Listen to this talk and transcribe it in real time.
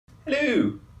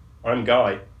Hello, I'm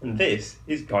Guy, and this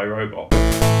is Guy Robot.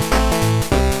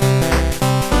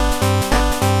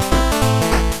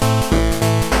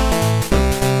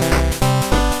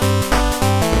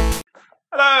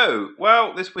 Hello!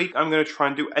 Well, this week I'm going to try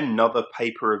and do another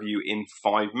paper review in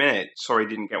 5 minutes. Sorry I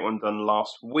didn't get one done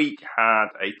last week, had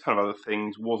a ton of other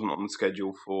things, wasn't on the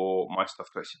schedule for my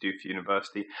stuff to actually do for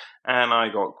university, and I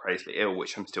got crazily ill,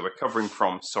 which I'm still recovering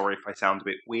from. Sorry if I sound a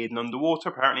bit weird and underwater,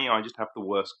 apparently I just have the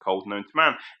worst cold known to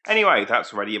man. Anyway,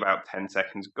 that's already about 10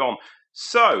 seconds gone.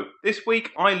 So, this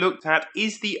week I looked at,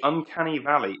 is the Uncanny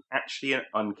Valley actually an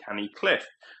uncanny cliff?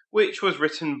 Which was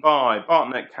written by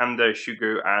Bartneck, Kanda,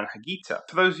 Ishiguro and Hagita.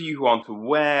 For those of you who aren't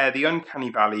aware, the Uncanny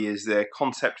Valley is the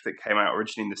concept that came out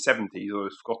originally in the 70s, or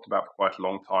was forgotten about for quite a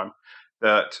long time,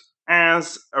 that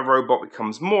as a robot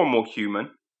becomes more and more human,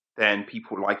 then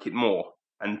people like it more.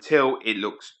 Until it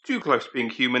looks too close to being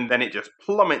human, then it just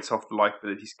plummets off the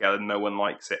likeability scale and no one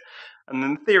likes it. And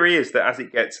then the theory is that as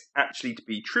it gets actually to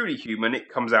be truly human, it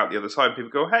comes out the other side and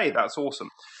people go, hey, that's awesome.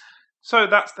 So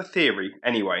that's the theory,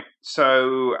 anyway.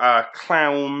 So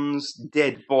clowns,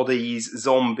 dead bodies,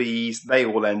 zombies, they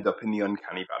all end up in the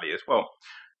Uncanny Valley as well.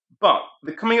 But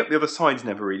the coming up the other side's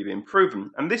never really been proven.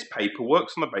 And this paper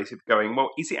works on the basis of going, well,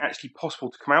 is it actually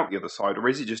possible to come out the other side? Or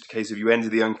is it just a case of you enter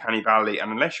the Uncanny Valley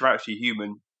and unless you're actually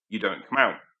human, you don't come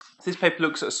out? This paper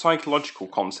looks at a psychological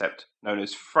concept known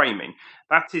as framing.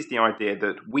 That is the idea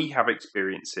that we have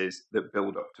experiences that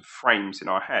build up to frames in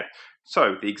our head.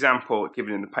 So the example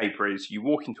given in the paper is you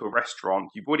walk into a restaurant,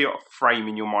 you've already got a frame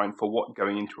in your mind for what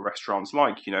going into a restaurant's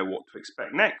like. You know what to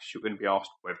expect next. You're going to be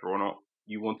asked whether or not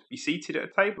you want to be seated at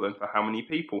a table and for how many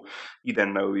people. You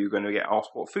then know you're going to get asked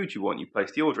what food you want, you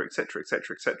place the order, etc,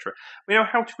 etc, etc. We know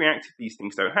how to react if these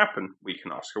things don't happen. We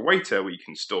can ask a waiter, we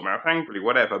can storm out angrily,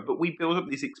 whatever, but we build up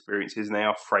these experiences and they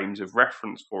are frames of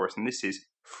reference for us, and this is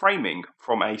framing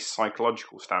from a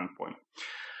psychological standpoint.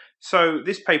 So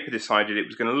this paper decided it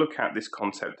was going to look at this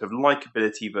concept of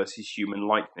likability versus human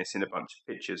likeness in a bunch of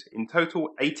pictures. In total,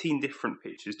 18 different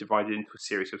pictures divided into a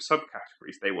series of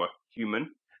subcategories. They were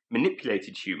human,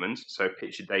 manipulated humans, so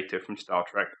picture data from Star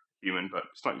Trek, human but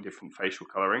slightly different facial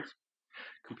colorings,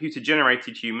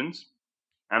 computer-generated humans,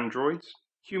 androids,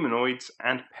 humanoids,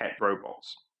 and pet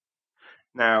robots.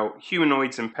 Now,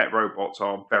 humanoids and pet robots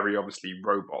are very obviously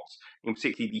robots. In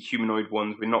particular, the humanoid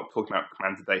ones, we're not talking about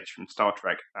commander data from Star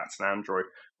Trek, that's an android.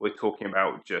 We're talking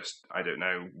about just, I don't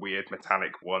know, weird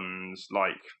metallic ones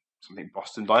like something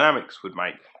Boston Dynamics would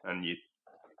make, and you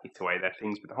hit away their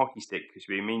things with a hockey stick because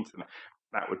you're being mean to them.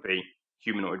 That would be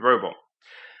humanoid robot.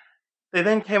 They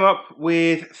then came up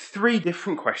with 3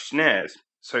 different questionnaires.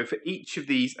 So for each of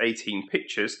these 18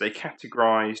 pictures, they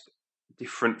categorized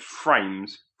different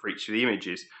frames for each of the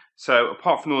images. So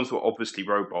apart from the ones that were obviously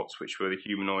robots, which were the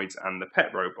humanoids and the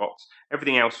pet robots,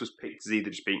 everything else was picked as either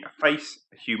just being a face,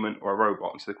 a human, or a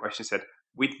robot. And so the question said,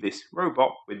 with this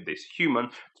robot, with this human,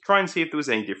 to try and see if there was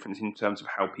any difference in terms of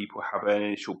how people have an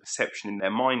initial perception in their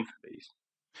mind for these.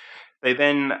 They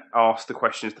then asked the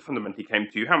questions that fundamentally came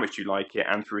to how much you like it,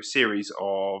 and through a series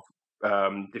of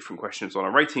different questions on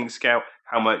a rating scale,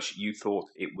 how much you thought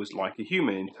it was like a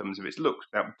human in terms of its looks,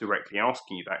 without directly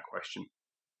asking you that question.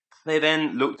 They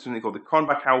then looked at something called the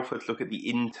Cronbach alpha to look at the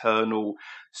internal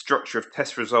structure of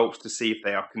test results to see if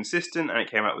they are consistent, and it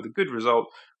came out with a good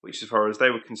result, which as far as they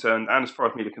were concerned, and as far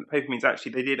as me looking at the paper, means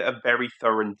actually they did a very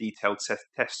thorough and detailed set of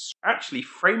tests. Actually,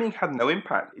 framing had no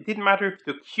impact. It didn't matter if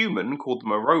you took a human and called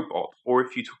them a robot, or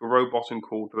if you took a robot and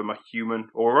called them a human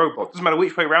or a robot. It doesn't matter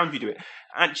which way around you do it.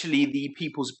 Actually, the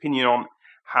people's opinion on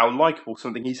how likeable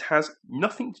something is has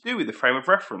nothing to do with the frame of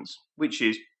reference, which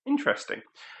is interesting.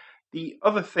 The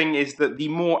other thing is that the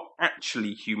more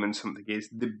actually human something is,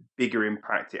 the bigger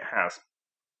impact it has.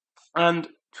 And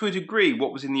to a degree,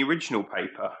 what was in the original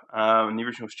paper, and the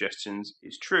original suggestions,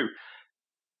 is true.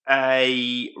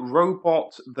 A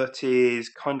robot that is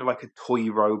kind of like a toy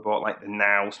robot, like the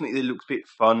Now, something that looks a bit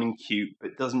fun and cute,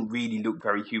 but doesn't really look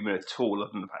very human at all,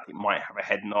 other than the fact it might have a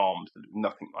head and arms that look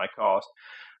nothing like ours.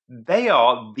 They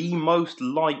are the most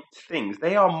liked things.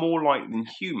 They are more liked than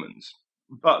humans.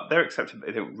 But they're accepted that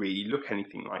they don't really look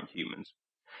anything like humans.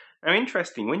 Now,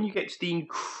 interesting, when you get to the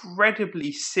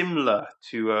incredibly similar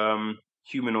to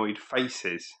humanoid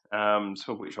faces, some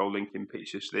of which I'll link in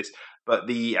pictures to this, but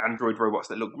the android robots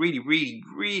that look really, really,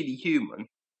 really human,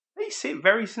 they sit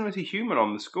very similar to human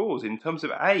on the scores in terms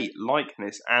of A,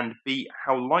 likeness, and B,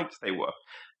 how liked they were.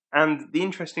 And the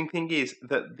interesting thing is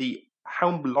that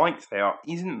how liked they are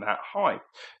isn't that high.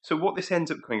 So what this ends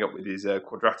up coming up with is a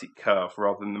quadratic curve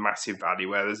rather than the massive value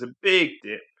where there's a big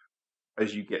dip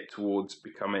as you get towards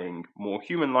becoming more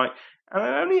human-like, and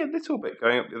only a little bit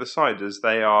going up the other side, as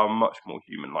they are much more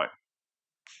human-like.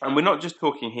 And we're not just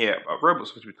talking here about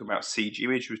robots, we're talking about CG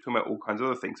image, we're talking about all kinds of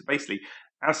other things. So basically,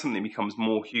 as something becomes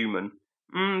more human,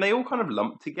 they all kind of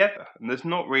lump together, and there's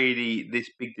not really this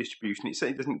big distribution. It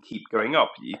certainly doesn't keep going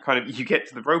up. You get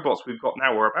to the robots we've got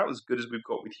now, are about as good as we've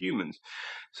got with humans.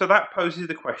 So that poses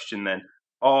the question then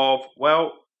of,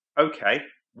 well, okay,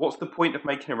 what's the point of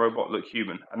making a robot look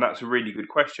human? And that's a really good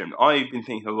question. I've been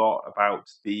thinking a lot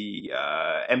about the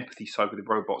empathy side with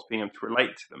the robots, being able to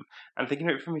relate to them, and thinking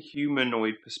of it from a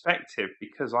humanoid perspective,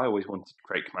 because I always wanted to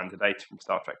create Commander Data from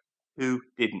Star Trek. Who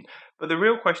didn't? But the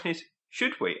real question is,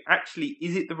 should we? Actually,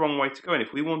 is it the wrong way to go? And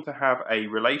if we want to have a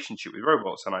relationship with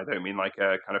robots, and I don't mean like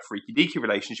a kind of freaky-deaky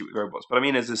relationship with robots, but I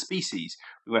mean as a species,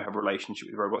 we want to have a relationship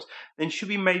with robots, then should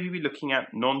we maybe be looking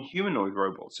at non-humanoid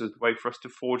robots as the way for us to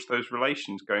forge those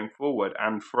relations going forward,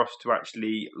 and for us to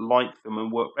actually like them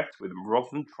and work better with them, rather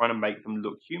than trying to make them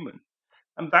look human?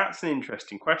 And that's an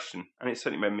interesting question, and it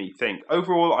certainly made me think.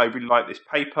 Overall, I really like this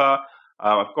paper.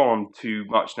 I've gone on too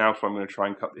much now, so I'm going to try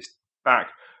and cut this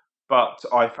back. But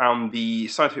I found the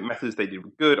scientific methods they did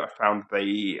were good. I found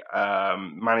they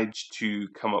managed to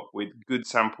come up with good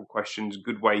sample questions,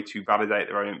 good way to validate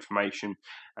their own information,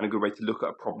 and a good way to look at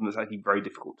a problem that's actually very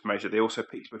difficult to measure. They also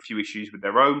picked up a few issues with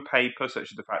their own paper,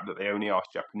 such as the fact that they only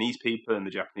asked Japanese people, and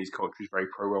the Japanese culture is very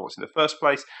pro-robots in the first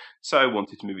place, so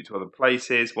wanted to move it to other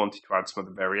places, wanted to add some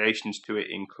other variations to it,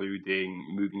 including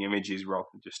moving images rather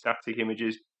than just static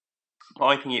images.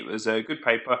 I think it was a good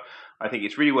paper. I think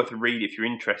it's really worth a read if you're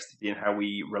interested in how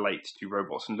we relate to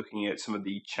robots and looking at some of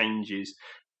the changes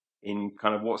in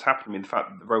kind of what's happening. In the fact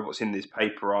that the robots in this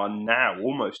paper are now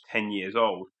almost 10 years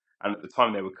old, and at the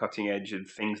time they were cutting edge of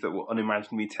things that were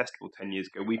unimaginably testable 10 years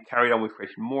ago. We've carried on with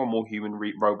creating more and more human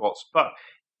robots, but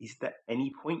is there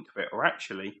any point to it? Or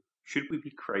actually, should we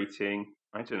be creating,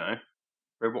 I don't know,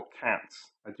 robot cats?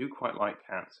 I do quite like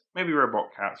cats. Maybe robot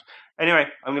cats. Anyway,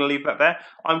 I'm going to leave that there.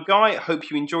 I'm Guy. Hope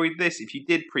you enjoyed this. If you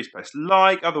did, please press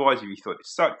like. Otherwise, if you thought it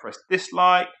sucked, press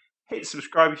dislike. Hit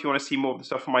subscribe if you want to see more of the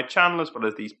stuff on my channel, as well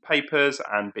as these papers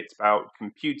and bits about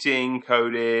computing,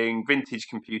 coding, vintage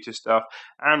computer stuff,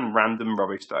 and random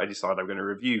rubbish that I decide I'm going to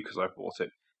review because I bought it.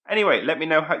 Anyway, let me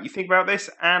know how you think about this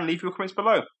and leave your comments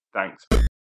below. Thanks.